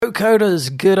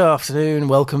Coders, good afternoon.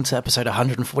 Welcome to episode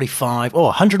 145, or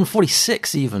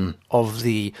 146 even, of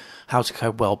the How to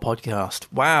Code Well podcast.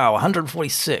 Wow,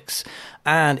 146.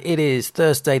 And it is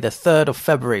Thursday, the 3rd of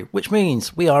February, which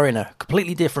means we are in a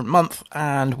completely different month,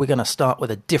 and we're going to start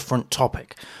with a different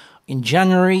topic. In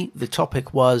January, the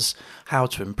topic was how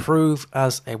to improve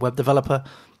as a web developer,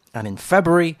 and in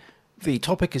February, the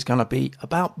topic is going to be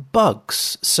about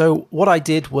bugs. So what I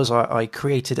did was I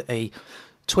created a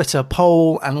Twitter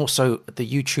poll and also the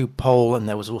YouTube poll, and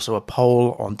there was also a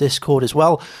poll on Discord as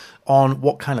well on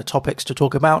what kind of topics to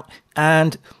talk about.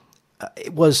 And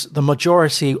it was the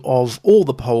majority of all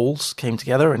the polls came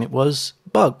together, and it was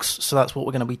bugs. So that's what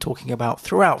we're going to be talking about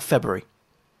throughout February.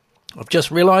 I've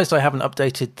just realized I haven't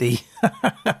updated the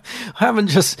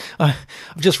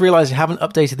I've just realized I haven't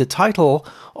updated the title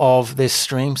of this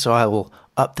stream, so I will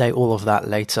update all of that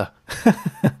later.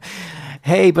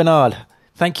 Hey Bernard,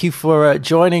 thank you for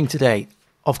joining today.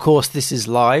 Of course, this is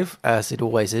live, as it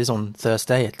always is on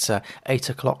Thursday. It's 8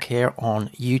 o'clock here on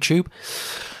YouTube.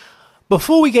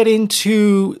 Before we get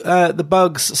into the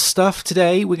bugs stuff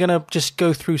today, we're going to just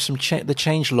go through some the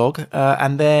changelog,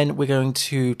 and then we're going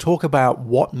to talk about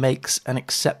what makes an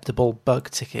acceptable bug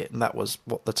ticket. And that was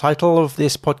what the title of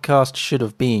this podcast should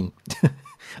have been.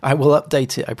 I will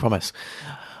update it, I promise.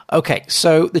 Okay,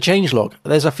 so the changelog.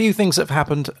 There's a few things that have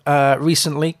happened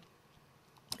recently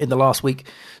in the last week.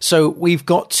 So we've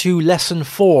got to lesson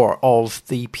 4 of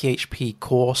the PHP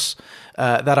course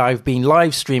that I've been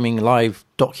live streaming, live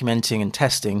documenting and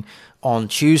testing on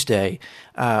Tuesday.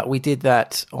 We did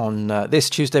that on this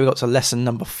Tuesday. We got to lesson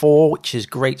number 4, which is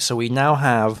great. So we're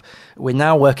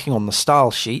now working on the style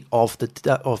sheet of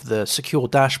the secure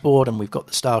dashboard, and we've got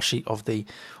the style sheet of the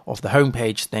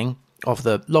homepage thing, of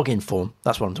the login form.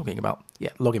 That's what I'm talking about. Yeah,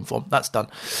 login form. That's done.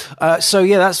 So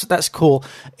yeah, that's cool.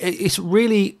 It's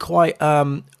really quite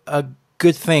a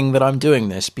good thing that I'm doing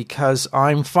this, because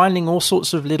I'm finding all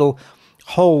sorts of little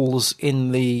holes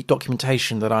in the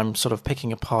documentation that I'm sort of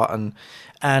picking apart,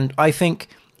 and I think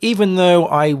even though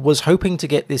I was hoping to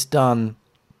get this done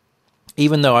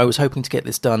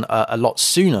a lot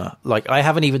sooner, like I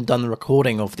haven't even done the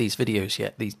recording of these videos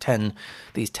yet, these 10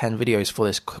 videos for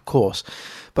this course,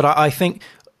 but I think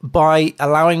by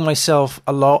allowing myself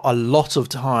a lot of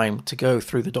time to go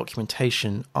through the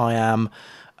documentation, I am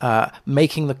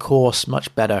making the course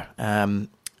much better, and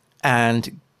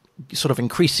sort of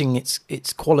increasing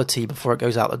its quality before it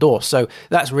goes out the door. So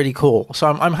that's really cool. So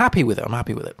I'm happy with it.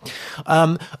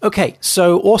 Okay,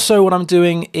 so also what I'm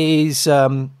doing is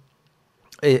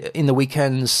in the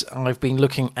weekends, I've been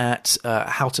looking at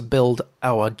how to build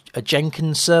a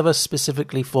Jenkins server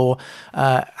specifically for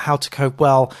How to Code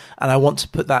Well, and I want to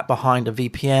put that behind a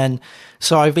VPN.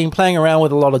 So I've been playing around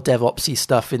with a lot of DevOpsy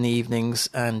stuff in the evenings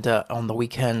and on the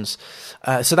weekends.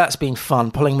 So that's been fun,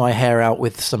 pulling my hair out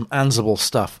with some Ansible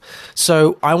stuff.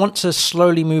 So I want to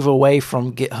slowly move away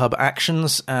from GitHub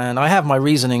Actions, and I have my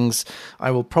reasonings. I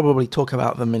will probably talk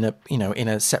about them in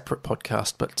a separate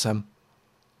podcast, but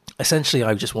essentially,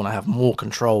 I just want to have more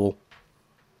control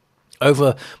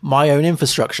over my own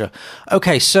infrastructure.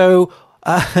 Okay, so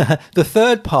the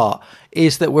third part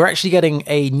is that we're actually getting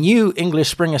a new English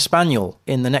Springer Spaniel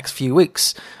in the next few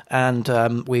weeks, and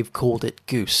we've called it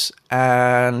Goose.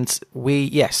 And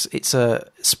it's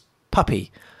a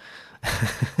puppy.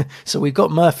 So we've got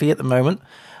Murphy at the moment,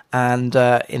 and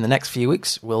in the next few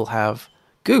weeks, we'll have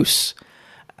Goose.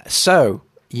 So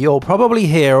you'll probably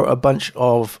hear a bunch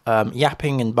of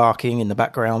yapping and barking in the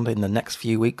background in the next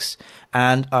few weeks,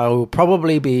 and I will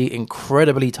probably be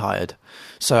incredibly tired.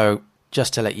 So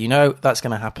just to let you know, that's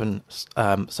going to happen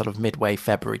sort of midway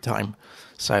February time.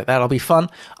 So that'll be fun.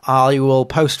 I will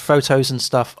post photos and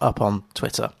stuff up on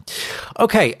Twitter.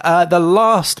 Okay, the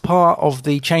last part of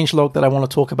the changelog that I want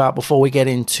to talk about before we get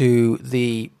into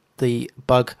the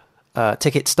bug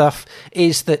ticket stuff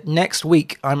is that next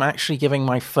week I'm actually giving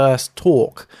my first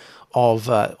talk of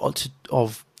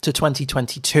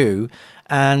 2022,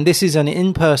 and this is an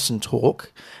in-person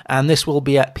talk, and this will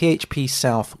be at PHP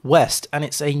Southwest, and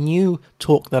it's a new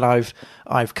talk that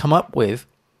I've come up with,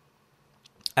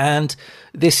 and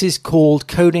this is called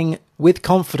Coding with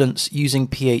Confidence Using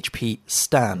PHP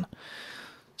Stan.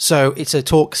 So it's a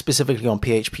talk specifically on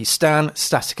PHP Stan,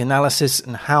 static analysis,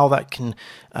 and how that can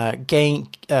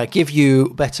give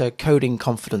you better coding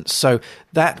confidence. So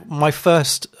that my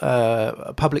first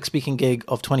public speaking gig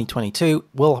of 2022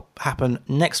 will happen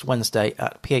next Wednesday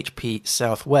at PHP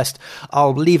Southwest.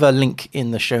 I'll leave a link in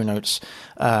the show notes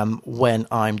when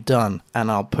I'm done,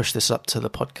 and I'll push this up to the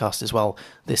podcast as well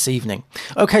this evening.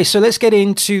 Okay, so let's get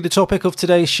into the topic of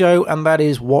today's show, and that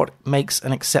is what makes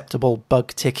an acceptable bug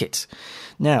ticket.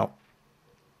 Now,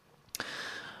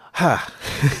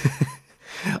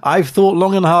 I've thought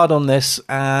long and hard on this,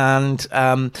 and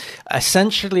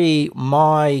essentially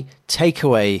my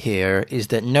takeaway here is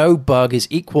that no bug is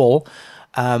equal,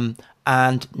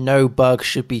 and no bug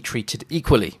should be treated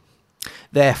equally.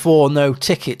 Therefore, no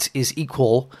ticket is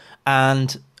equal,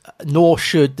 and nor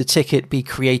should the ticket be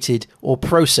created or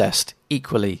processed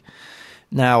equally.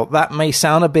 Now, that may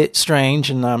sound a bit strange,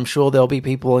 and I'm sure there'll be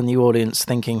people in the audience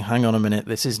thinking, hang on a minute,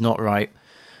 this is not right.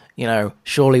 You know,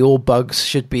 surely all bugs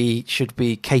should be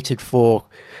catered for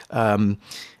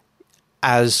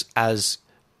as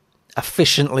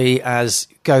efficiently as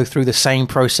go through the same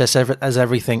process as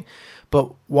everything.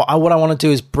 But what I want to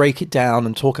do is break it down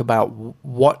and talk about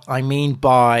what I mean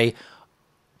by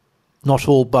not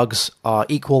all bugs are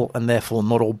equal, and therefore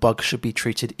not all bugs should be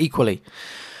treated equally.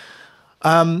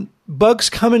 Bugs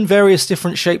come in various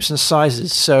different shapes and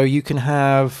sizes, so you can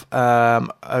have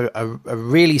a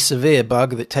really severe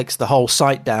bug that takes the whole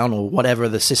site down, or whatever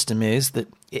the system is,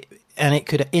 and it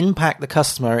could impact the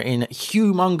customer in a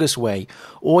humongous way.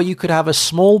 Or you could have a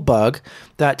small bug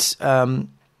that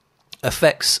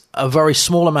affects a very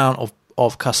small amount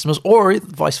of customers, or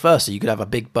vice versa. You could have a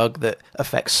big bug that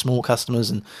affects small customers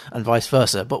and vice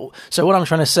versa. But so what I'm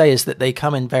trying to say is that they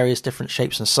come in various different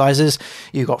shapes and sizes.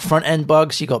 You've got front-end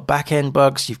bugs, you've got back-end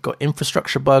bugs, you've got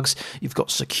infrastructure bugs, you've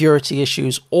got security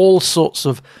issues, all sorts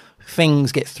of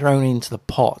things get thrown into the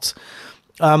pot.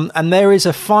 And there is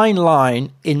a fine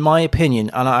line, in my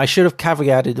opinion, and I should have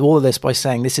caveated all of this by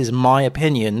saying this is my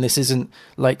opinion. This isn't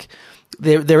like...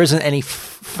 There isn't any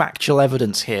factual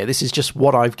evidence here. This is just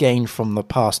what I've gained from the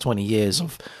past 20 years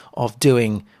of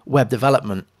doing web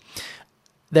development.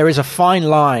 There is a fine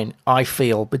line, I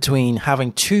feel, between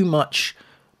having too much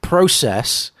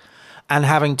process and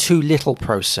having too little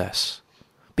process.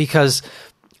 Because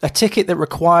a ticket that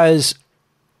requires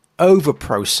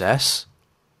over-process,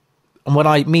 and when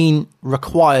I mean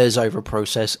requires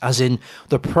over-process, as in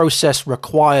the process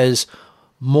requires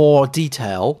more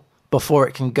detail before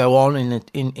it can go on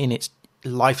in its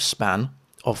lifespan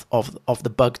of the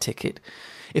bug ticket.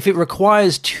 If it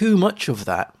requires too much of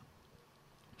that,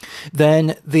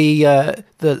 then the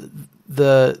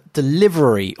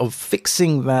delivery of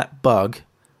fixing that bug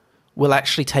will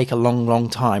actually take a long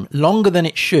time, longer than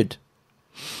it should.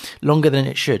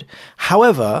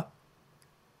 However,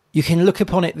 you can look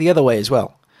upon it the other way as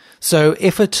well. So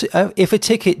if a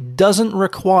ticket doesn't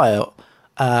require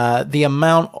the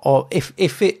amount of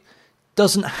if it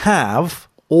doesn't have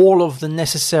all of the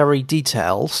necessary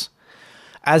details,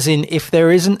 as in if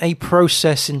there isn't a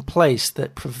process in place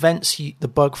that prevents the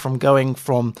bug from going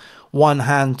from one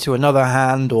hand to another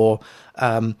hand, or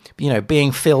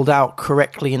being filled out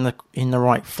correctly in the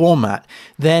right format,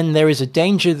 then there is a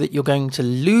danger that you're going to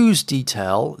lose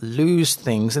detail, lose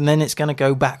things, and then it's going to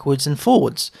go backwards and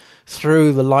forwards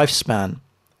through the lifespan,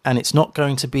 and it's not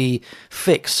going to be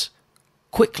fixed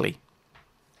quickly.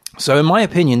 So in my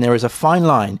opinion, there is a fine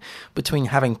line between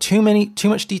having too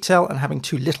much detail and having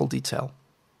too little detail.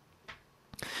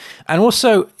 And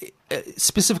also,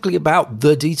 specifically about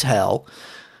the detail,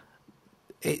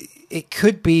 it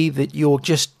could be that you're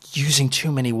just using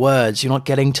too many words, you're not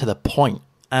getting to the point.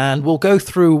 And we'll go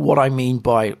through what I mean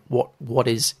by what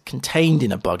is contained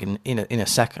in a bug in a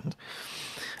second.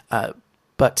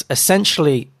 But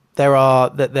essentially,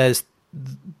 there's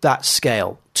that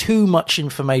scale. Too much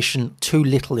information, too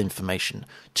little information.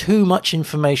 Too much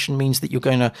information means that you're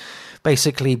going to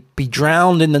basically be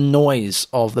drowned in the noise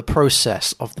of the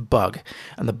process of the bug.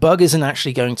 And the bug isn't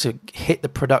actually going to hit the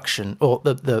production, or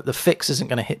the fix isn't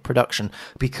going to hit production,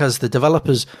 because the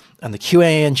developers and the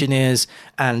QA engineers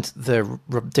and the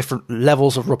different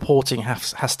levels of reporting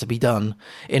has to be done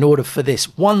in order for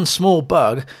this one small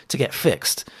bug to get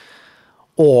fixed.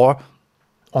 Or,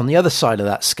 on the other side of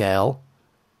that scale,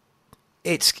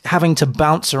 it's having to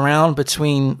bounce around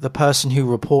between the person who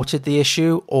reported the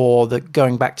issue or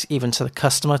going back to even to the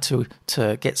customer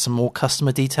to get some more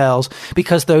customer details,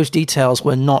 because those details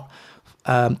were not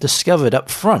discovered up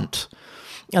front.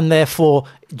 And therefore,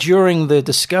 during the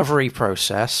discovery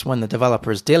process, when the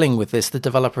developer is dealing with this, the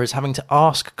developer is having to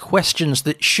ask questions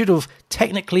that should have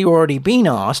technically already been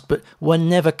asked, but were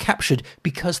never captured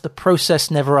because the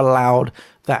process never allowed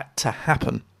that to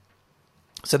happen.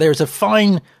 So there is a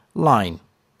fine line,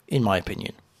 in my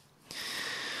opinion.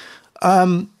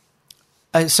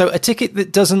 So a ticket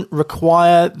that doesn't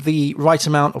require the right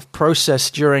amount of process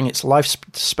during its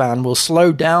lifespan will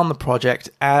slow down the project,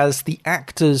 as the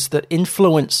actors that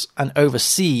influence and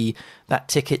oversee that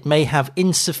ticket may have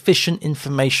insufficient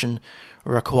information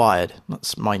required.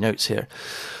 That's my notes here.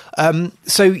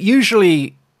 So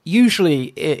usually usually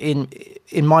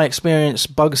in my experience,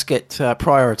 bugs get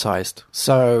prioritized.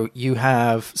 So you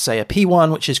have, say, a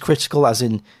P1, which is critical, as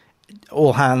in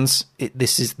all hands.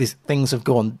 This things have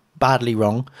gone badly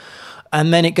wrong,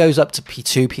 and then it goes up to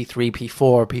P2, P3,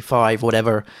 P4, P5,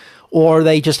 whatever. Or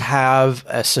they just have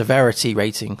a severity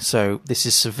rating. So this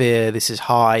is severe, this is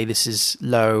high, this is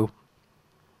low,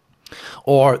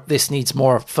 or this needs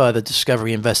more further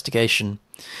discovery investigation.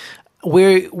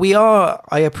 We are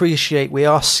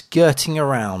skirting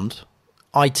around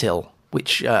ITIL,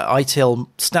 which ITIL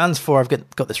stands for,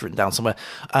 I've got this written down somewhere,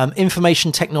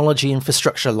 Information Technology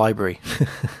Infrastructure Library.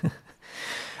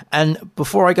 And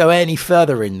before I go any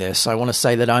further in this, I want to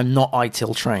say that I'm not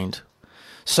ITIL trained.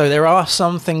 So there are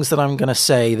some things that I'm going to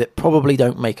say that probably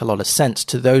don't make a lot of sense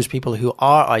to those people who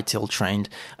are ITIL trained,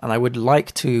 and I would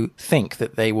like to think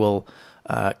that they will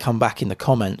come back in the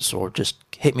comments or just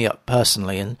hit me up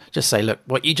personally and just say, look,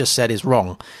 what you just said is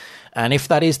wrong. And if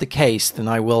that is the case, then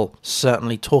I will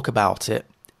certainly talk about it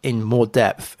in more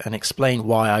depth and explain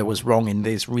why I was wrong in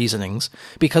these reasonings,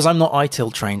 because I'm not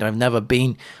ITIL trained. I've never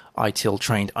been ITIL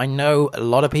trained. I know a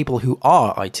lot of people who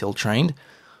are ITIL trained,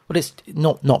 but it's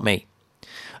not me.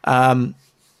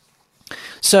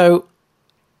 So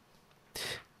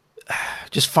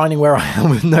just finding where I am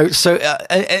with notes. So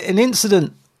an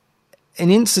incident,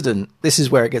 this is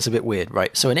where it gets a bit weird,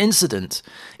 right? So an incident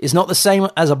is not the same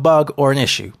as a bug or an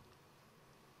issue.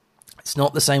 It's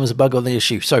not the same as a bug or the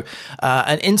issue. So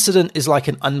an incident is like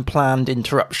an unplanned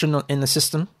interruption in the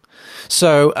system.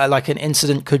 So like an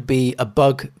incident could be a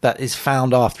bug that is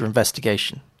found after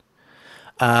investigation.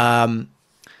 A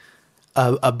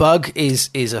bug is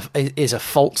a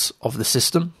fault of the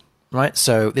system, right?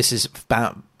 So this is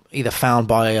either found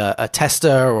by a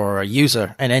tester or a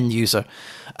user, an end user.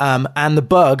 And the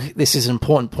bug, this is an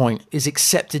important point, is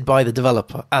accepted by the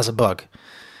developer as a bug,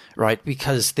 right?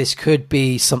 Because this could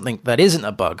be something that isn't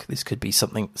a bug. This could be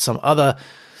some other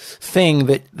thing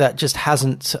that just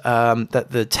hasn't, that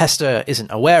the tester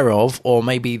isn't aware of, or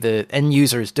maybe the end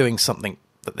user is doing something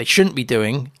that they shouldn't be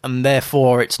doing, and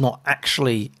therefore it's not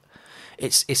actually,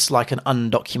 it's like an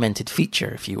undocumented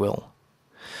feature, if you will.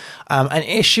 An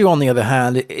issue, on the other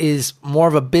hand, is more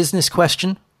of a business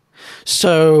question.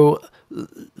 So,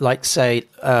 like, say,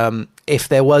 if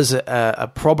there was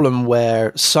a problem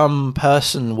where some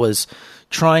person was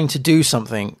trying to do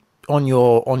something on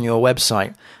your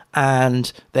website,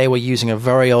 and they were using a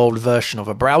very old version of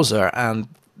a browser, and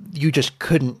they just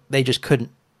couldn't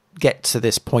get to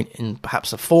this point in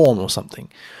perhaps a form or something.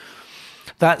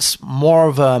 That's more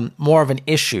of an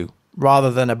issue rather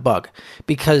than a bug,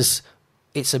 because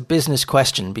it's a business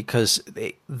question, because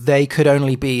they could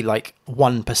only be like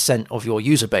 1% of your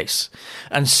user base.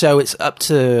 And so it's up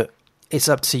to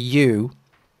you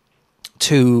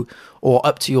or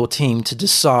up to your team to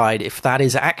decide if that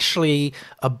is actually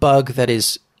a bug that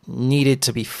is needed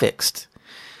to be fixed.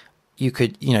 You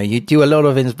could, you do a lot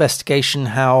of investigation,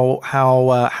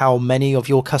 how many of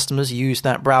your customers use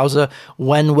that browser,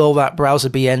 when will that browser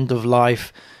be end of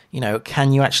life,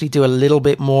 can you actually do a little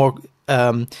bit more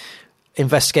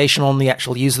investigation on the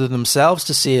actual user themselves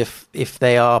to see if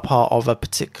they are part of a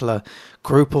particular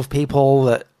group of people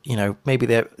that, maybe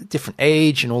they're different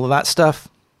age and all of that stuff,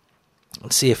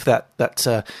 and see if that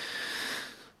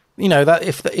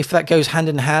if that goes hand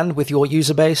in hand with your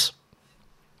user base.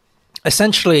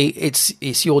 Essentially,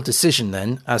 it's your decision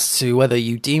then as to whether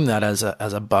you deem that as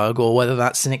a bug or whether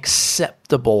that's an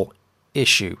acceptable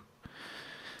issue.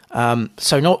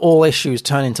 So not all issues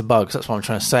turn into bugs. That's what I'm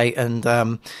trying to say. And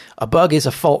a bug is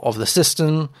a fault of the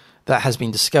system that has been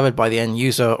discovered by the end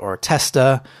user or a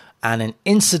tester. And an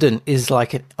incident is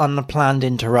like an unplanned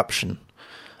interruption.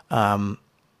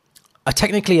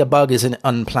 Technically, a bug is an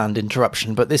unplanned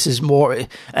interruption, but this is more.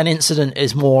 An incident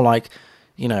is more like,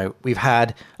 we've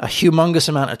had a humongous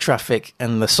amount of traffic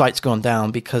and the site's gone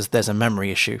down because there's a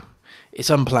memory issue. It's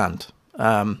unplanned.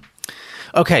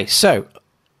 Okay, so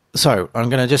I'm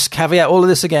going to just caveat all of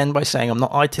this again by saying I'm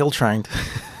not ITIL trained.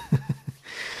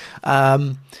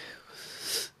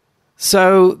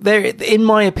 So there, in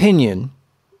my opinion,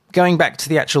 going back to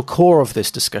the actual core of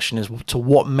this discussion is to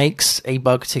what makes a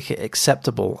bug ticket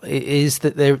acceptable, is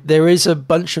that there is a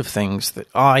bunch of things that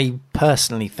I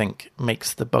personally think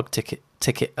makes the bug ticket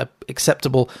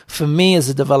acceptable for me as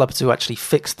a developer to actually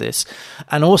fix this.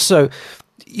 And also,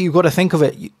 you've got to think of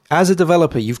it as a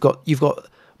developer. You've got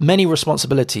many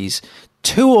responsibilities,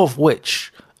 two of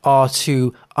which are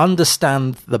to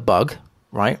understand the bug,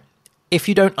 right? If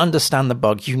you don't understand the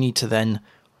bug, you need to then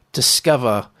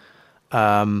discover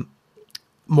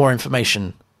more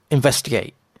information,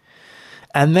 investigate.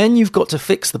 And then you've got to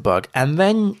fix the bug, and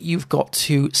then you've got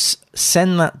to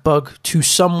send that bug to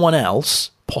someone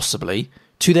else, possibly,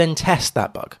 to then test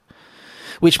that bug.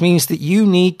 Which means that you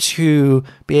need to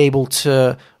be able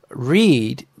to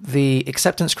read the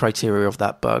acceptance criteria of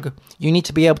that bug. You need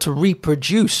to be able to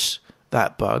reproduce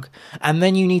that bug, and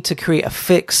then you need to create a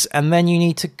fix, and then you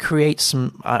need to create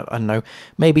some, I don't know,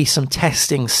 maybe some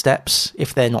testing steps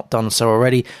if they're not done so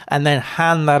already, and then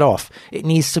hand that off. It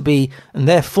needs to be, and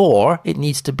therefore it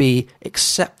needs to be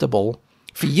acceptable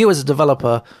for you as a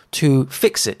developer to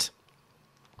fix it,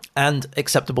 and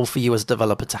acceptable for you as a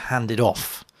developer to hand it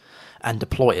off and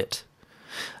deploy it.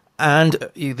 And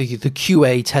the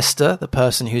QA tester, the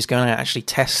person who's going to actually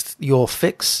test your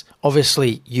fix,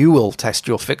 obviously you will test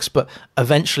your fix, but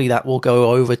eventually that will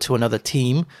go over to another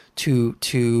team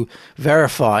to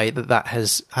verify that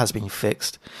has been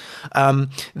fixed.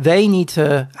 They need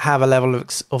to have a level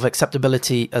of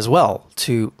acceptability as well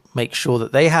to make sure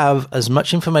that they have as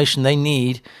much information they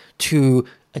need to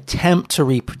attempt to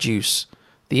reproduce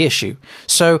the issue.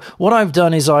 So what I've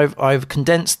done is I've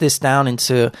condensed this down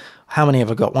into, how many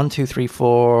have I got? 1, 2, 3,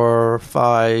 4,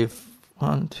 5.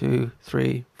 1, 2,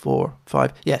 3, 4,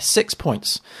 5. Yeah, 6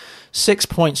 points. 6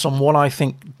 points on what I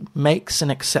think makes an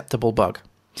acceptable bug.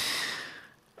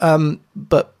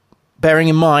 But bearing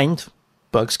in mind,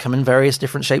 bugs come in various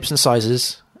different shapes and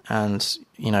sizes. And,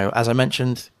 you know, as I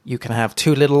mentioned, you can have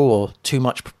too little or too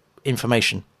much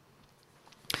information.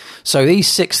 So these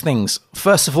 6 things.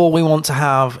 First of all, we want to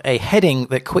have a heading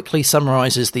that quickly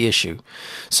summarizes the issue.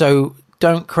 So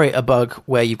don't create a bug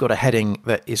where you've got a heading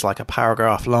that is like a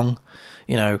paragraph long.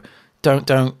 You know, don't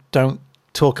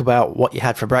talk about what you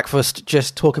had for breakfast.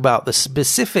 Just talk about the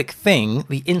specific thing,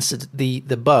 the incident,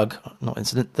 the bug, not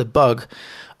incident, the bug,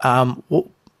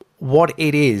 what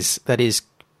it is that is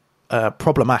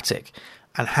problematic,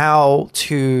 and how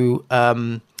to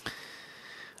and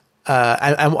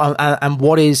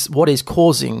what is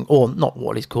causing, or not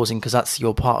what is causing, because that's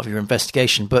your part of your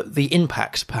investigation, but the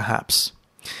impact perhaps.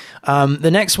 The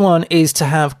next one is to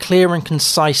have clear and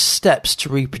concise steps to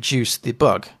reproduce the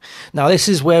bug. Now, this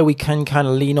is where we can kind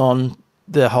of lean on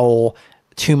the whole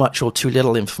too much or too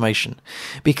little information,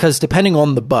 because depending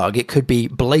on the bug, it could be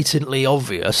blatantly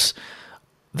obvious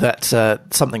that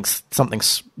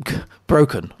something's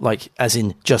broken, like as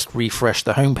in just refresh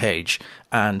the homepage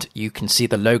and you can see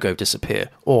the logo disappear,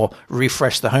 or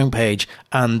refresh the homepage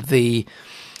and the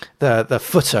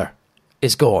footer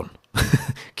is gone.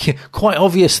 Quite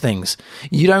obvious things.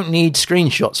 You don't need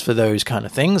screenshots for those kind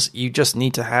of things. You just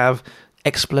need to have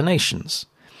explanations.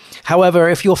 However,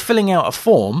 if you're filling out a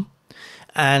form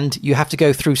and you have to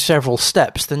go through several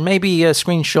steps, then maybe a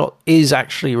screenshot is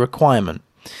actually a requirement.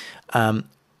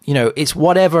 You know, it's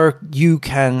whatever you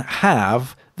can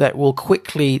have that will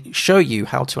quickly show you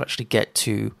how to actually get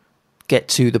to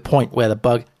the point where the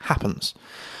bug happens.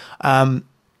 And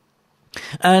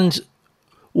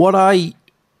what I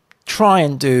try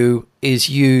and do is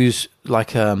use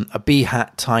like a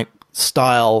BHAT type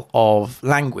style of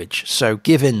language. So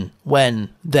given, when,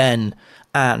 then,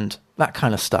 and that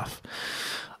kind of stuff.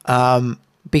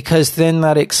 Because then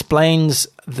that explains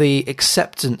the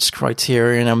acceptance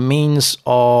criteria and a means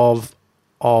of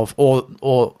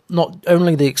or not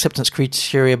only the acceptance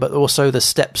criteria, but also the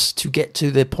steps to get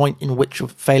to the point in which a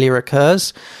failure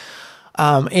occurs,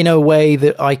 in a way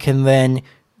that I can then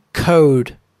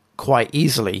code quite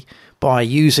easily by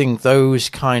using those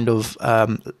kind of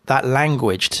that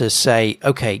language to say,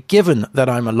 okay, given that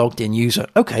I'm a logged in user,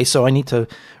 okay, so I need to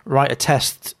write a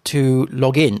test to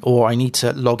log in, or I need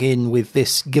to log in with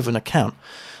this given account.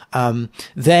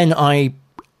 Then I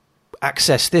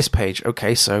access this page.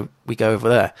 Okay, so we go over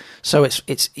there. So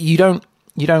it's you don't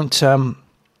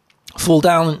fall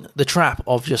down the trap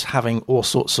of just having all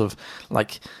sorts of,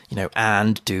 like, you know,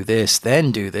 and do this,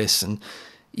 then do this, and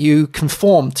you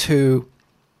conform to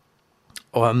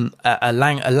a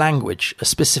language, a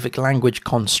specific language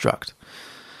construct.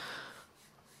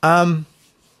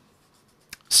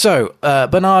 So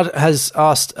Bernard has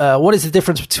asked, what is the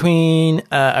difference between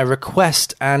a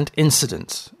request and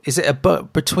incident? Is that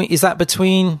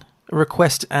between a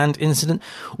request and incident?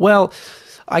 Well,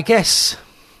 I guess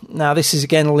now this is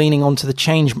again leaning onto the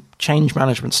change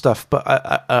management stuff, but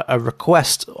a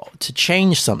request to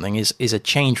change something is a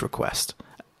change request.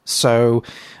 So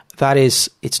that is,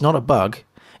 it's not a bug,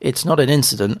 it's not an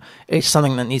incident, it's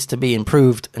something that needs to be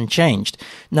improved and changed.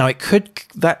 Now,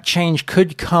 that change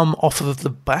could come off of the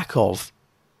back of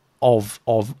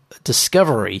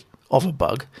discovery of a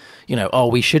bug. You know, oh,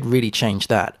 we should really change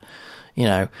that. You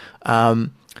know,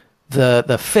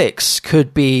 the fix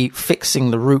could be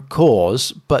fixing the root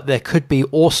cause, but there could be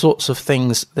all sorts of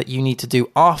things that you need to do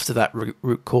after that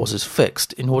root cause is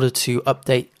fixed in order to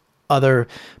update other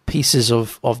pieces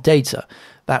of data.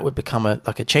 That would become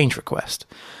like a change request.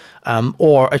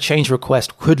 Or a change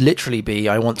request could literally be,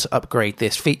 I want to upgrade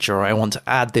this feature, or I want to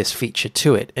add this feature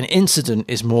to it. An incident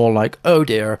is more like, oh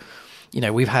dear,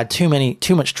 we've had too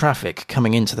much traffic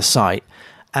coming into the site,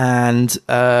 and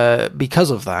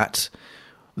because of that,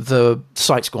 the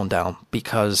site's gone down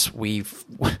because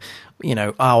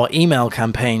our email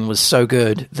campaign was so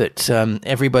good that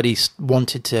everybody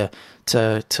wanted to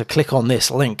click on this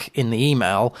link in the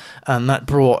email, and that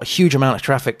brought a huge amount of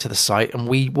traffic to the site, and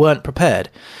we weren't prepared.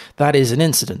 That is an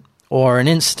incident. Or an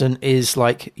incident is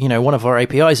like, one of our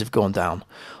APIs have gone down.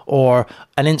 Or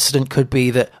an incident could be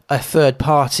that a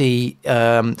third-party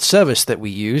service that we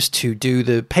use to do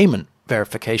the payment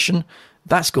verification,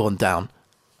 that's gone down.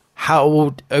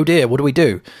 Oh dear, what do we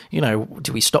do?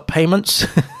 Do we stop payments?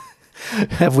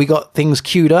 Have we got things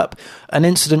queued up? An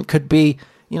incident could be,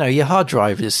 your hard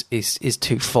drive is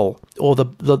too full, or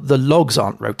the logs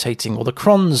aren't rotating, or the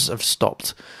crons have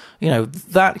stopped.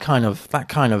 That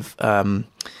kind of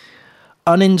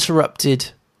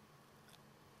uninterrupted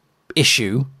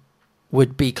issue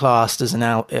would be classed as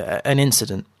an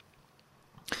incident.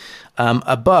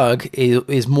 A bug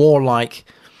is more like,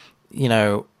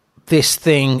 this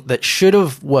thing that should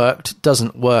have worked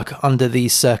doesn't work under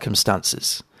these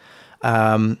circumstances.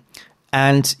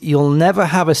 And you'll never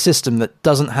have a system that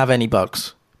doesn't have any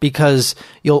bugs, because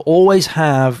you'll always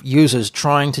have users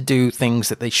trying to do things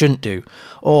that they shouldn't do,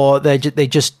 or they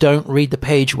just don't read the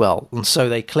page well, and so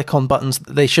they click on buttons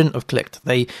that they shouldn't have clicked.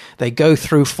 They go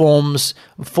through forms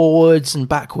forwards and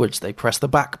backwards. They press the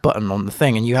back button on the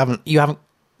thing, and you haven't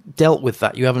dealt with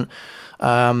that. You haven't.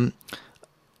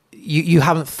 You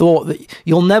haven't thought that.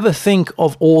 You'll never think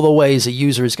of all the ways a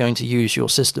user is going to use your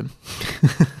system.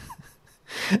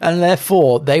 And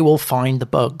therefore, they will find the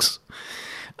bugs.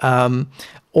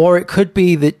 Or it could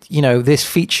be that, this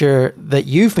feature that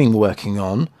you've been working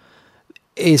on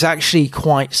is actually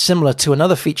quite similar to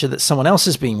another feature that someone else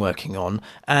has been working on.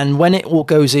 And when it all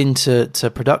goes into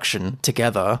production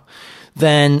together,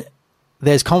 then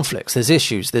there's conflicts, there's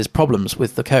issues, there's problems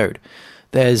with the code.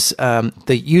 There's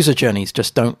the user journeys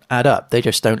just don't add up. They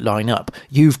just don't line up.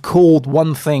 You've called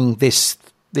one thing this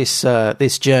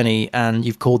journey, and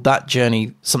you've called that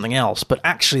journey something else, but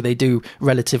actually they do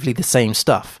relatively the same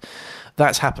stuff.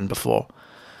 That's happened before.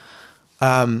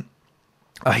 Yeah,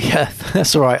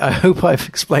 that's all right. I hope I've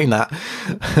explained that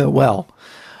well.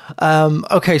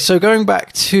 Okay, so going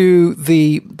back to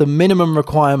the minimum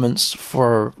requirements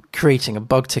for creating a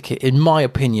bug ticket, in my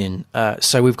opinion,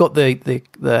 so we've got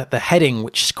the heading,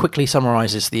 which quickly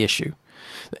summarizes the issue.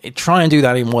 Try and do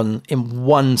that in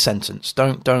one sentence.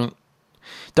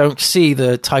 Don't see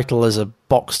the title as a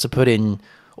box to put in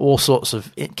all sorts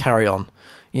of carry on.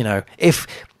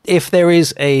 If there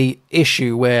is a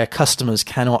issue where customers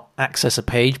cannot access a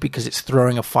page because it's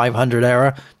throwing a 500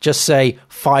 error, just say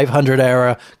 500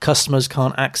 error, customers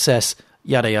can't access,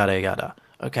 yada, yada, yada.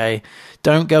 Okay?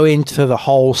 Don't go into the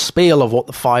whole spiel of what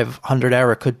the 500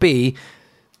 error could be,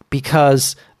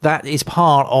 because that is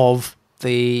part of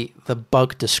the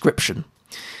bug description.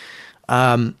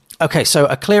 Okay, so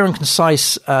a clear and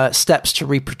concise steps to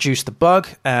reproduce the bug,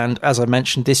 and as I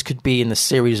mentioned, this could be in the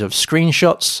series of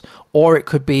screenshots, or it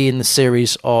could be in the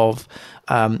series of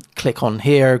click on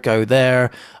here, go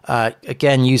there,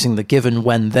 again using the given,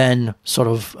 when, then sort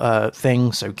of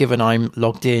thing. So given I'm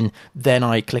logged in, then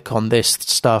I click on this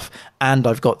stuff, and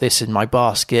I've got this in my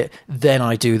basket, then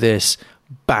I do this,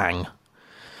 bang.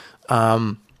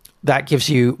 That gives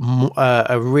you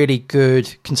a really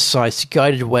good, concise,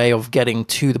 guided way of getting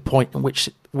to the point in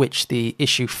which the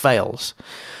issue fails.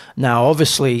 Now,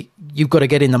 obviously, you've got to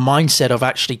get in the mindset of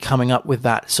actually coming up with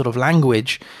that sort of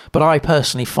language, but I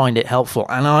personally find it helpful,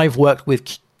 and I've worked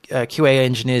with QA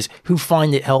engineers who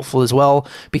find it helpful as well,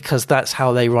 because that's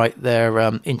how they write their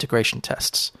integration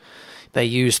tests. They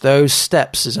use those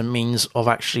steps as a means of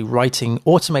actually writing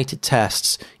automated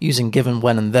tests using given,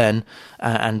 when, and then,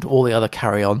 and all the other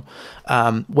carry-on,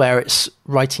 where it's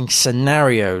writing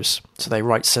scenarios. So they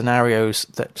write scenarios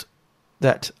that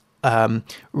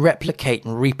replicate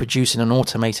and reproduce in an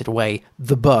automated way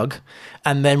the bug,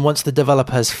 and then once the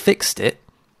developer has fixed it,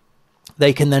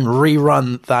 they can then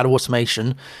rerun that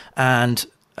automation, and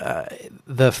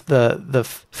the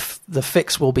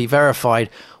fix will be verified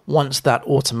once that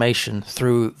automation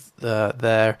through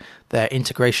their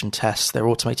integration tests, their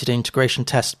automated integration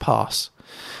tests pass.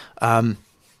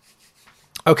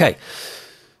 Okay.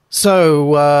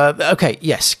 So,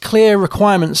 yes, clear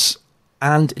requirements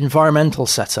and environmental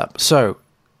setup. So,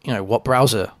 what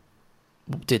browser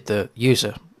did the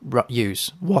user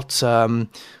use? What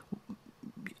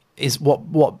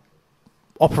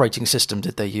operating system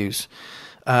did they use?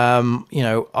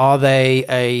 Are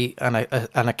they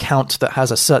an account that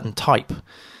has a certain type?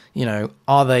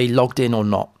 Are they logged in or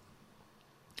not?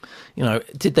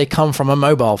 Did they come from a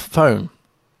mobile phone?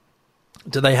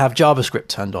 Do they have JavaScript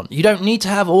turned on? You don't need to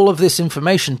have all of this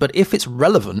information, but if it's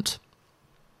relevant,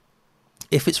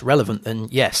 then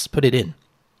yes, put it in.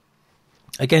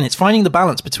 Again, it's finding the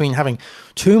balance between having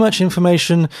too much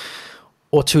information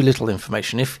or too little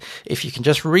information. If you can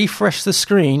just refresh the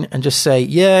screen and just say,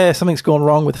 yeah, something's gone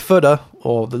wrong with the footer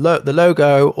or the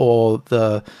logo or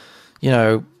the,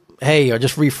 hey, I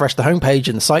just refreshed the homepage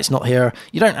and the site's not here.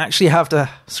 You don't actually have to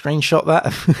screenshot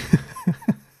that.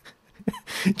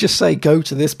 Just say, go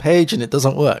to this page and it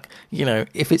doesn't work.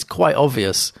 If it's quite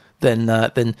obvious, then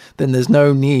there's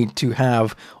no need to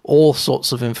have all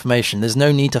sorts of information. There's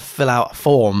no need to fill out a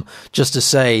form just to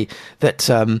say that,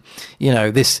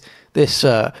 this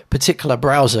particular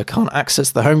browser can't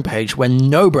access the homepage when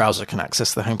no browser can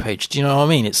access the homepage. Do you know what I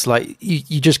mean? It's like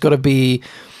you just got to be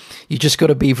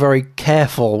very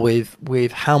careful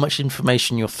with how much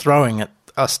information you're throwing at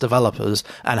us developers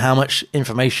and how much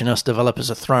information us developers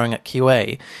are throwing at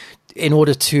QA in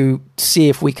order to see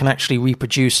if we can actually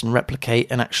reproduce and replicate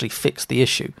and actually fix the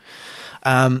issue.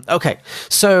 Okay,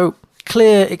 so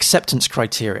clear acceptance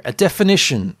criteria, a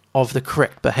definition of the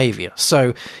correct behavior.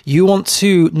 So you want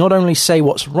to not only say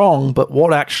what's wrong, but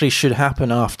what actually should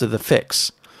happen after the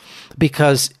fix.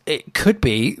 Because it could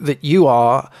be that you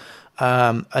are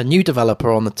a new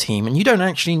developer on the team and you don't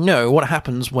actually know what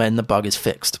happens when the bug is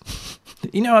fixed.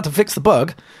 You know how to fix the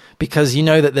bug because you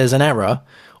know that there's an error,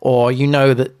 or you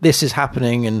know that this is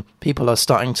happening and people are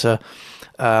starting to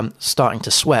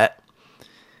sweat,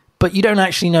 but you don't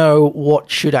actually know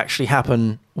what should actually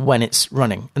happen when it's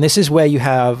running. And this is where you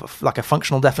have like a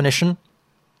functional definition,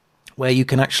 where you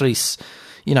can actually,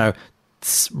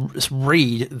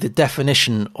 read the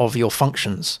definition of your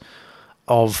functions,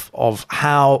 of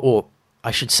how, or I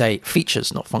should say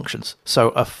features, not functions. So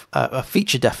a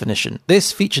feature definition.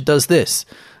 This feature does this,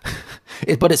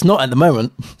 but it's not at the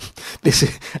moment.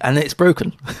 And it's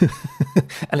broken,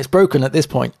 and it's broken at this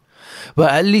point.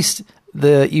 But at least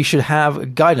you should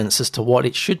have guidance as to what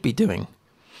it should be doing.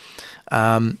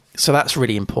 So that's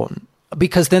really important,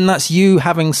 because then that's you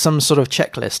having some sort of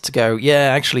checklist to go,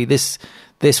 yeah, actually this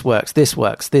works,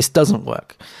 this doesn't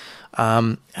work.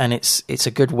 And it's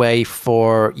a good way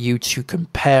for you to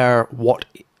compare what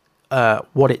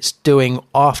it's doing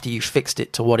after you fixed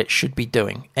it to what it should be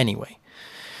doing anyway.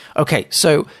 Okay,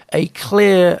 so a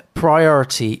clear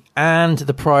priority and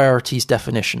the priorities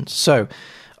definition. So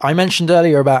I mentioned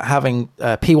earlier about having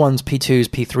P1s, P2s,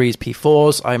 P3s,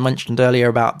 P4s. I mentioned earlier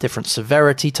about different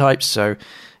severity types. So,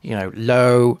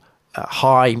 low,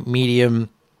 high, medium,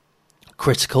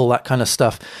 critical, that kind of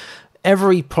stuff.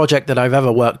 Every project that I've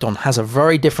ever worked on has a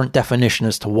very different definition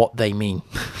as to what they mean.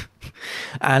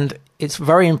 And it's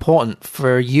very important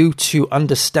for you to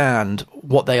understand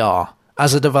what they are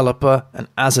as a developer and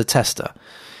as a tester.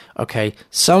 Okay,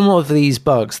 some of these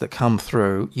bugs that come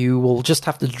through, you will just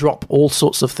have to drop all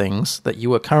sorts of things that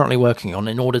you are currently working on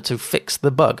in order to fix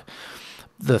the bug,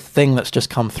 the thing that's just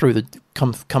come through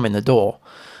come in the door.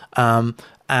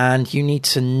 And you need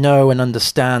to know and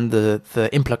understand the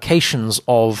implications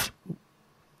of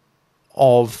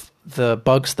the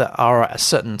bugs that are at a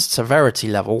certain severity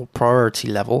level, priority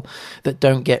level, that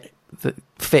don't get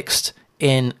fixed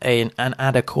in an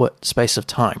adequate space of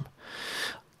time.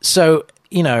 So,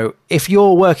 if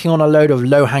you're working on a load of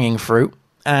low-hanging fruit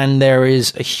and there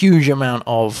is a huge amount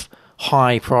of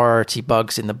high priority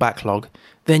bugs in the backlog,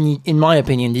 then in my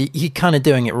opinion, you're kind of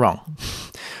doing it wrong.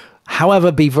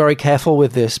 However, be very careful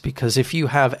with this, because if you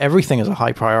have everything as a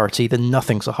high priority, then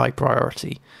nothing's a high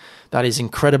priority. That is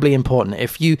incredibly important.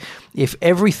 If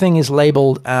everything is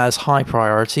labeled as high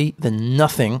priority, then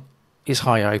nothing is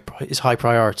high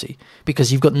priority,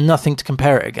 because you've got nothing to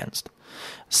compare it against.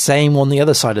 Same on the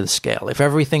other side of the scale. If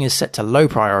everything is set to low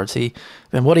priority,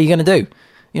 then what are you going to do?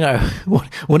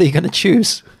 What are you going to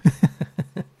choose?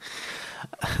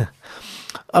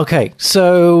 Okay,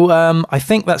 so I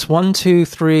think that's 1, 2,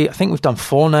 3. I think we've done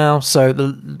 4 now. So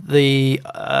the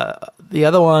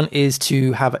other one is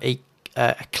to have a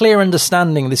clear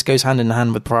understanding. This goes hand in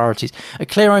hand with priorities. A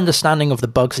clear understanding of the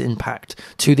bug's impact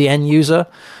to the end user.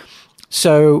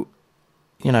 So,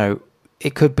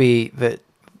 it could be that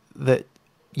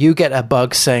you get a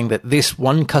bug saying that this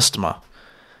one customer,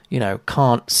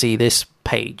 can't see this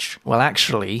page. Well,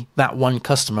 actually, that one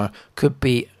customer could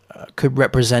be could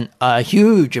represent a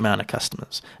huge amount of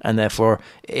customers, and therefore,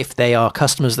 if they are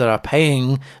customers that are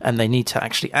paying and they need to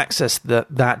actually access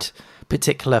that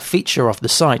particular feature of the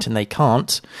site and they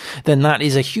can't, then that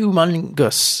is a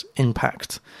humongous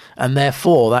impact, and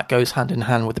therefore that goes hand in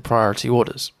hand with the priority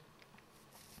orders.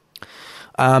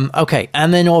 Okay,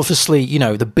 and then obviously,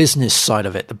 the business side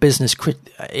of it,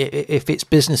 if it's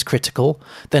business critical,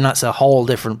 then that's a whole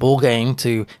different ballgame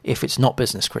to if it's not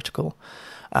business critical.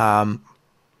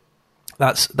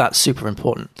 That's super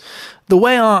important. The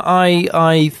way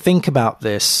I think about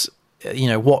this,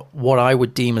 what I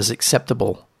would deem as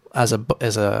acceptable as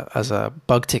a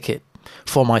bug ticket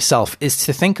for myself is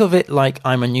to think of it like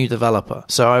I'm a new developer.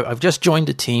 So I've just joined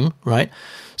a team, right?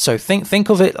 So think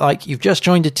of it like you've just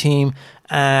joined a team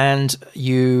and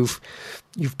you've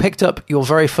picked up your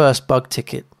very first bug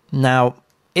ticket. Now,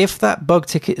 if that bug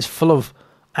ticket is full of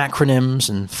acronyms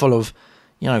and full of,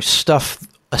 stuff,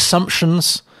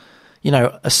 assumptions,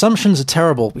 assumptions are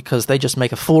terrible because they just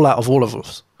make a fool out of all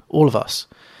of us.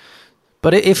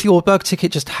 But if your bug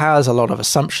ticket just has a lot of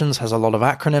assumptions, has a lot of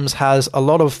acronyms, has a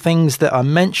lot of things that are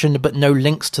mentioned but no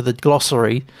links to the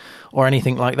glossary or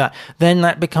anything like that, then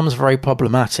that becomes very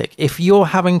problematic. If you're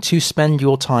having to spend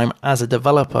your time as a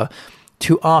developer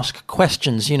to ask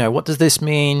questions, what does this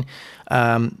mean?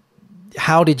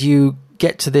 How did you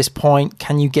get to this point?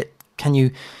 Can you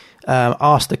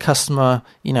ask the customer,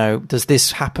 does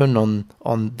this happen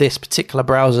on this particular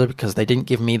browser because they didn't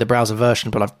give me the browser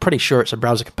version, but I'm pretty sure it's a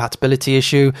browser compatibility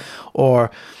issue? Or,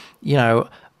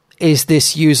 is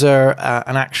this user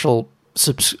an actual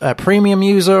premium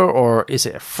user, or is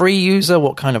it a free user?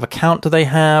 What kind of account do they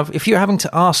have? If you're having to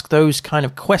ask those kind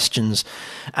of questions,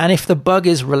 and if the bug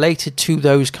is related to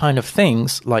those kind of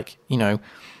things, like, the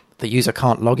user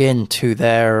can't log in to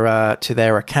their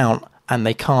account, and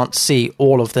they can't see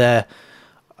all of their,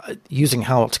 using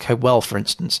How to Code Well, for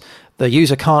instance, the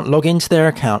user can't log into their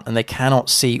account and they cannot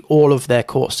see all of their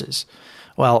courses.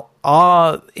 Well,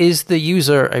 is the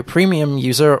user a premium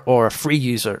user or a free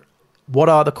user? What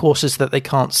are the courses that they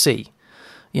can't see?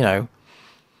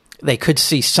 They could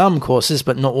see some courses,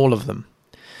 but not all of them.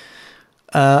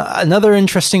 Another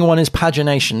interesting one is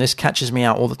pagination. This catches me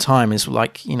out all the time, is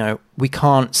like, we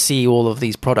can't see all of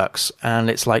these products. And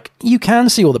it's like, you can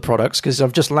see all the products because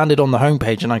I've just landed on the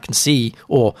homepage and I can see,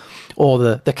 or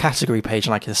the category page,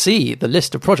 and I can see the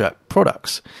list of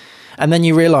products. And then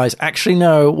you realize, actually,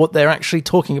 no, what they're actually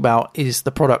talking about is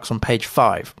the products on page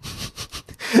 5.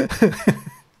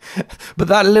 But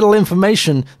that little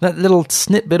information, that little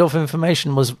snippet of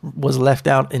information was left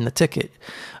out in the ticket.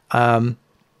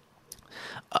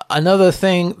 Another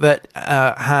thing that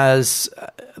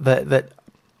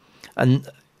and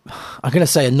I'm going to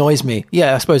say annoys me.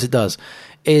 Yeah, I suppose it does.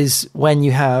 Is when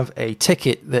you have a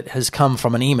ticket that has come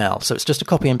from an email. So it's just a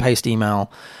copy and paste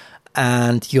email,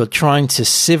 and you're trying to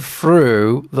sieve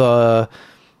through the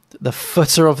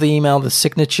footer of the email, the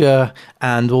signature,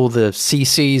 and all the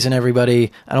CCs and everybody,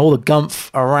 and all the gumph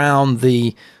around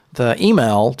the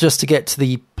email just to get to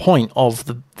the point of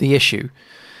the issue.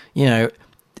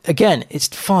 Again, it's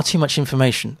far too much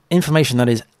information that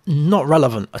is not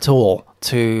relevant at all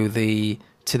to the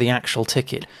actual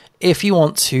ticket. If you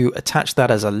want to attach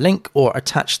that as a link or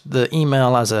attach the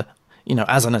email as an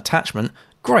attachment,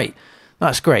 great.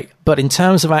 That's great. But in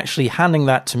terms of actually handing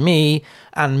that to me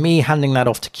and me handing that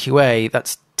off to QA,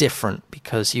 that's different,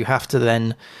 because you have to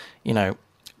then, you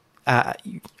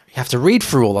have to read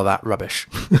through all of that rubbish.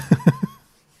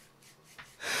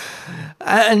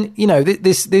 And,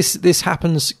 this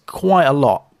happens quite a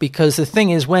lot, because the thing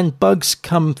is, when bugs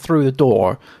come through the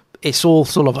door, it's all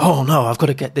sort of, oh no, I've got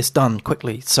to get this done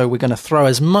quickly. So we're going to throw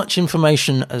as much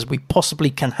information as we possibly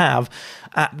can have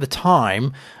at the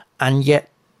time, and yet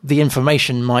the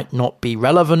information might not be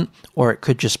relevant, or it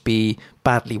could just be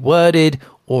badly worded,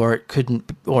 or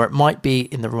it might be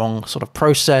in the wrong sort of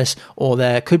process, or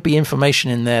there could be information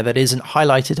in there that isn't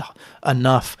highlighted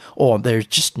enough, or there's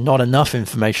just not enough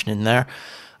information in there.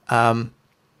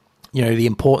 The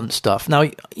important stuff. Now,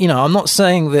 I'm not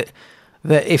saying that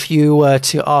if you were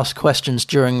to ask questions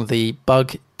during the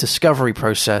bug discovery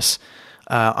process,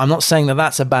 I'm not saying that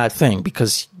that's a bad thing,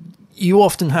 because you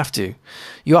often have to.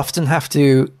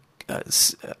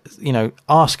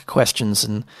 Ask questions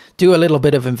and do a little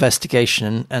bit of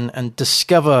investigation and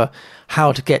discover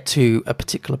how to get to a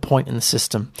particular point in the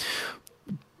system.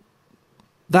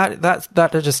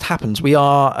 That just happens. We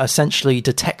are essentially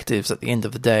detectives at the end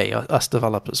of the day. Us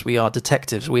developers, we are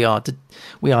detectives. We are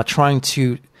trying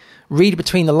to read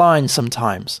between the lines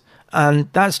sometimes, and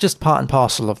that's just part and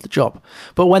parcel of the job.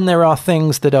 But when there are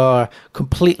things that are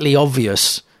completely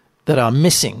obvious that are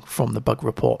missing from the bug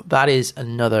report, that is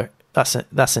another that's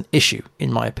an issue,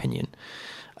 in my opinion.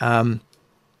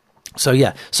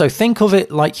 So think of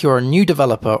it like you're a new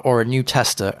developer or a new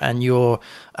tester, and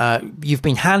you've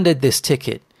been handed this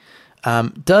ticket.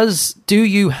 Do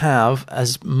you have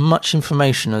as much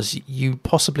information as you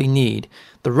possibly need,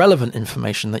 the relevant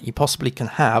information that you possibly can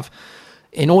have,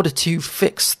 in order to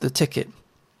fix the ticket,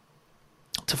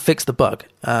 to fix the bug?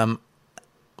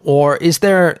 Or is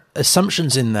there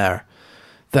assumptions in there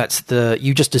that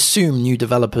you just assume new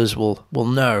developers will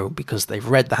know because they've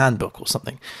read the handbook or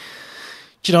something?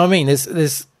 Do you know what I mean?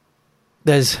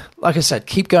 There's like I said,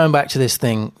 keep going back to this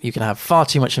thing. You can have far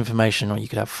too much information, or you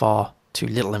could have far too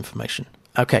little information.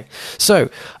 Okay, so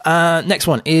next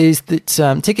one is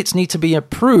that tickets need to be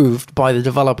approved by the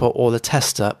developer or the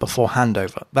tester before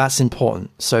handover. That's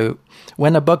important. So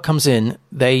when a bug comes in,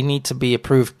 they need to be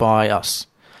approved by us.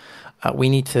 We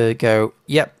need to go,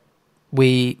 yep,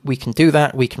 we can do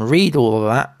that. We can read all of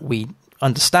that. We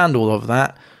understand all of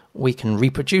that. We can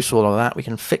reproduce all of that. We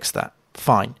can fix that.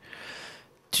 Fine.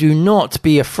 Do not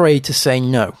be afraid to say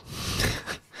no.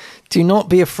 Do not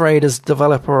be afraid as a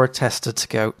developer or a tester to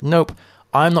go, nope,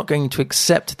 I'm not going to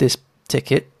accept this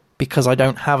ticket because I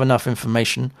don't have enough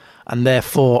information, and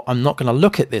therefore I'm not going to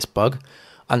look at this bug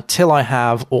until I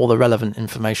have all the relevant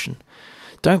information.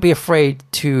 Don't be afraid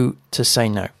to say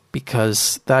no,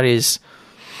 because that is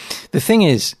the thing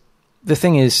is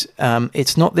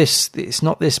it's not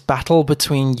this battle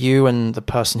between you and the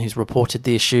person who's reported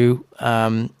the issue.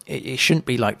 It shouldn't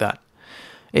be like that.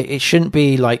 It shouldn't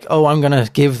be like, oh, I'm going to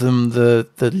give them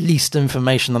the least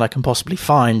information that I can possibly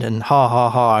find, and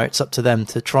it's up to them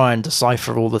to try and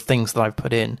decipher all the things that I've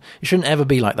put in. It shouldn't ever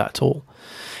be like that at all.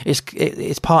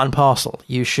 It's part and parcel.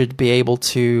 You should be able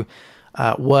to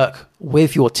work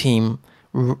with your team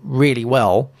really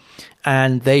well,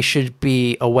 and they should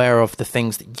be aware of the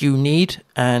things that you need,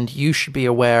 and you should be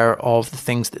aware of the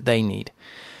things that they need.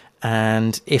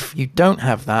 And if you don't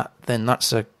have that, then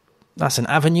that's an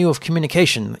avenue of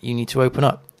communication that you need to open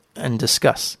up and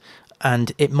discuss.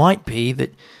 And it might be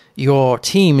that your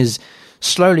team is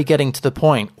slowly getting to the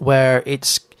point where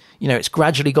it's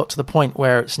gradually got to the point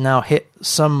where it's now hit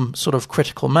some sort of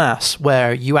critical mass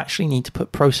where you actually need to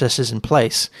put processes in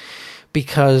place,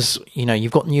 because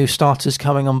you've got new starters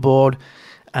coming on board,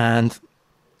 and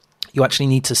you actually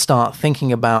need to start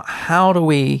thinking about how do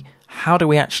we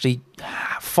actually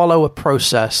follow a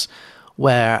process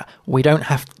where we don't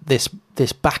have this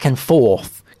back and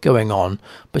forth going on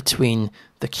between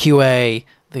the QA,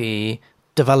 the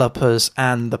developers,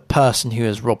 and the person who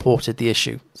has reported the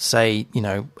issue, say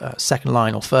second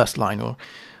line or first line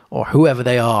or whoever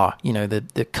they are,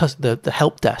 the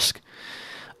help desk.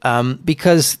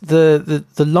 Because the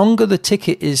longer the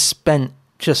ticket is spent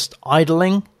just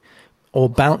idling or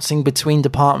bouncing between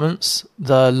departments,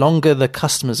 the longer the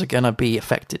customers are going to be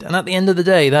affected. And at the end of the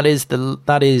day, that is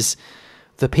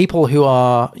the people who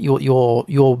are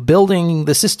you're building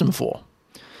the system for.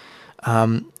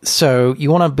 So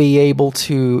you want to be able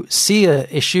to see an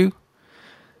issue,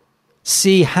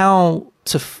 see how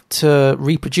to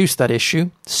reproduce that issue,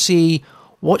 see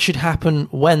what should happen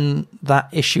when that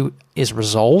issue is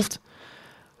resolved,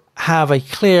 have a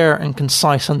clear and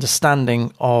concise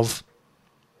understanding of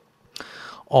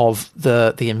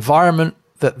the environment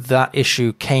that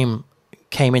issue came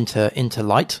into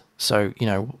light. So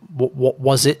what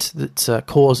was it that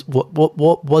caused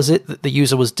what was it that the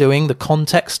user was doing, the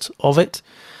context of it,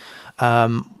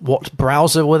 what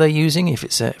browser were they using if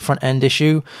it's a front end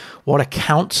issue, what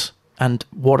account, and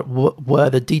what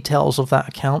were the details of that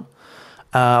account.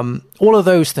 All of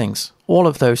those things.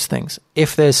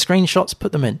 If there's screenshots,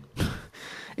 put them in.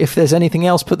 If there's anything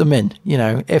else, put them in.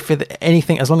 If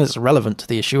anything, as long as it's relevant to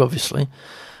the issue, obviously.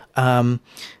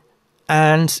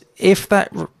 And if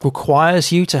that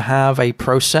requires you to have a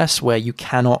process where you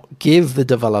cannot give the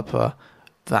developer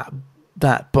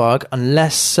that bug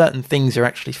unless certain things are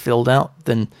actually filled out,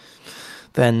 then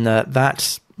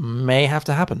that may have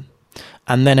to happen.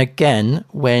 And then again,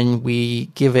 when we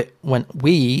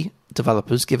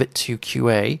developers give it to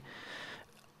QA,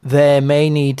 there may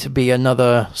need to be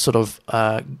another sort of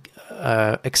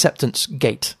acceptance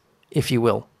gate, if you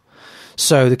will.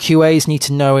 So the QAs need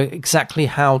to know exactly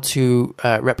how to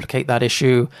replicate that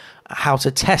issue, how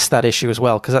to test that issue as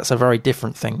well, because that's a very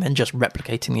different thing than just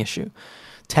replicating the issue.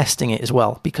 Testing it as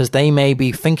well, because they may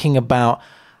be thinking about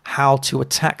how to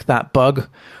attack that bug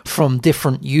from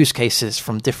different use cases,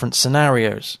 from different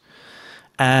scenarios,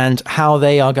 and how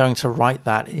they are going to write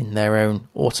that in their own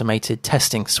automated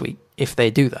testing suite if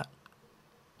they do that.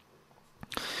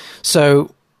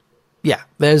 So, yeah,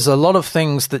 there's a lot of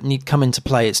things that need come into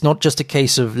play. It's not just a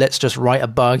case of let's just write a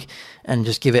bug and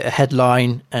just give it a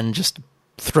headline and just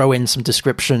throw in some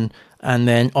description, and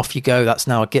then off you go. That's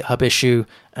now a GitHub issue,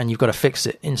 and you've got to fix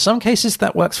it. In some cases,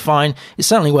 that works fine. It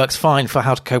certainly works fine for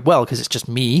How to Code Well, because it's just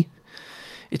me.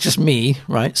 It's just me,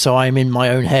 right? So I'm in my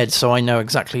own head, so I know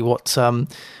exactly what I'm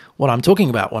talking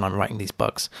about when I'm writing these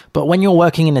bugs. But when you're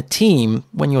working in a team,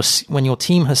 when your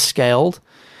team has scaled,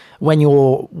 when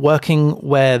you're working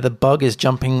where the bug is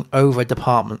jumping over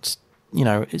departments,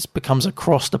 it becomes a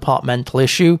cross-departmental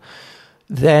issue,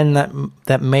 then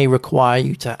that may require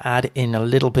you to add in a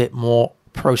little bit more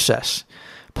process.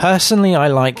 Personally, I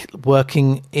like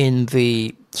working in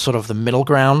the sort of the middle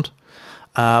ground.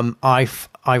 I've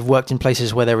worked in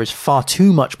places where there is far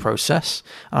too much process.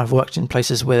 I've worked in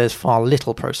places where there's far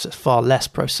little process, far less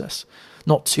process,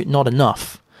 not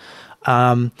enough.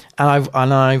 And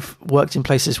I've worked in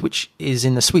places which is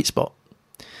in the sweet spot.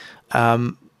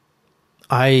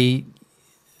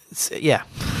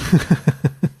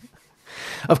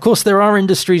 Of course, there are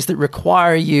industries that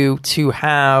require you to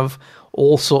have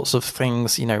all sorts of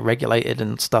things, regulated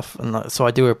and stuff. And so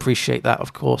I do appreciate that.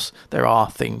 Of course, there are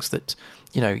things that,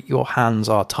 your hands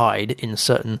are tied in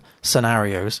certain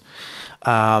scenarios.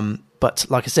 But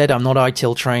like I said, I'm not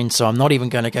ITIL trained, so I'm not even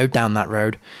going to go down that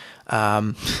road.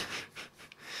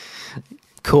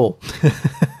 Cool.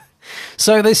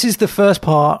 So this is the first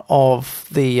part of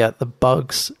the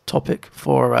bugs topic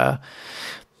for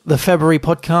the February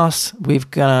podcast. We're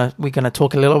gonna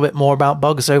talk a little bit more about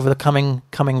bugs over the coming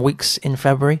weeks in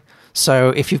February. So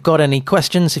if you've got any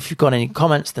questions, if you've got any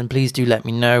comments, then please do let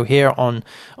me know here on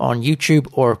YouTube,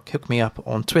 or hook me up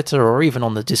on Twitter, or even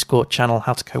on the Discord channel,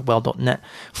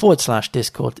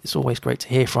 howtocodewell.net/Discord. It's always great to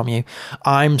hear from you.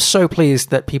 I'm so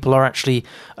pleased that people are actually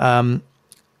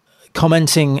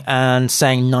commenting and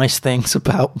saying nice things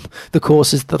about the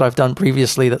courses that I've done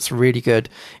previously. That's really good.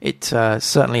 It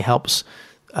certainly helps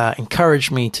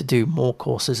encourage me to do more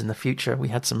courses in the future. We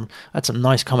had some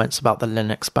nice comments about the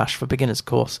Linux Bash for Beginners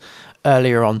course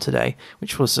earlier on today,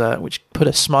 which put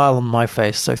a smile on my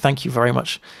face. So thank you very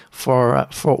much for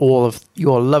all of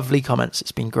your lovely comments.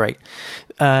 It's been great.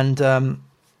 And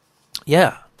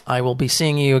I will be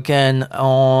seeing you again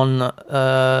on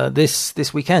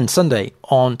this weekend, Sunday,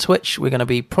 on Twitch. We're going to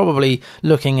be probably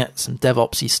looking at some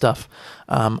DevOpsy stuff.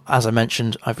 As I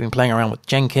mentioned, I've been playing around with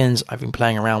Jenkins. I've been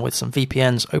playing around with some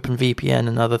VPNs, OpenVPN,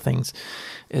 and other things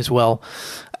as well.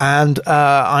 And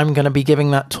I'm going to be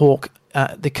giving that talk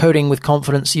at the Coding with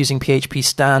Confidence using PHP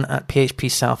Stan at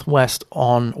PHP Southwest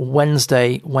on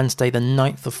Wednesday the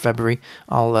 9th of February.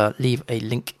 I'll leave a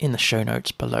link in the show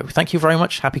notes below. Thank you very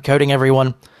much. Happy coding,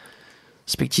 everyone.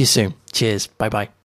 Speak to you soon. Cheers. Bye-bye.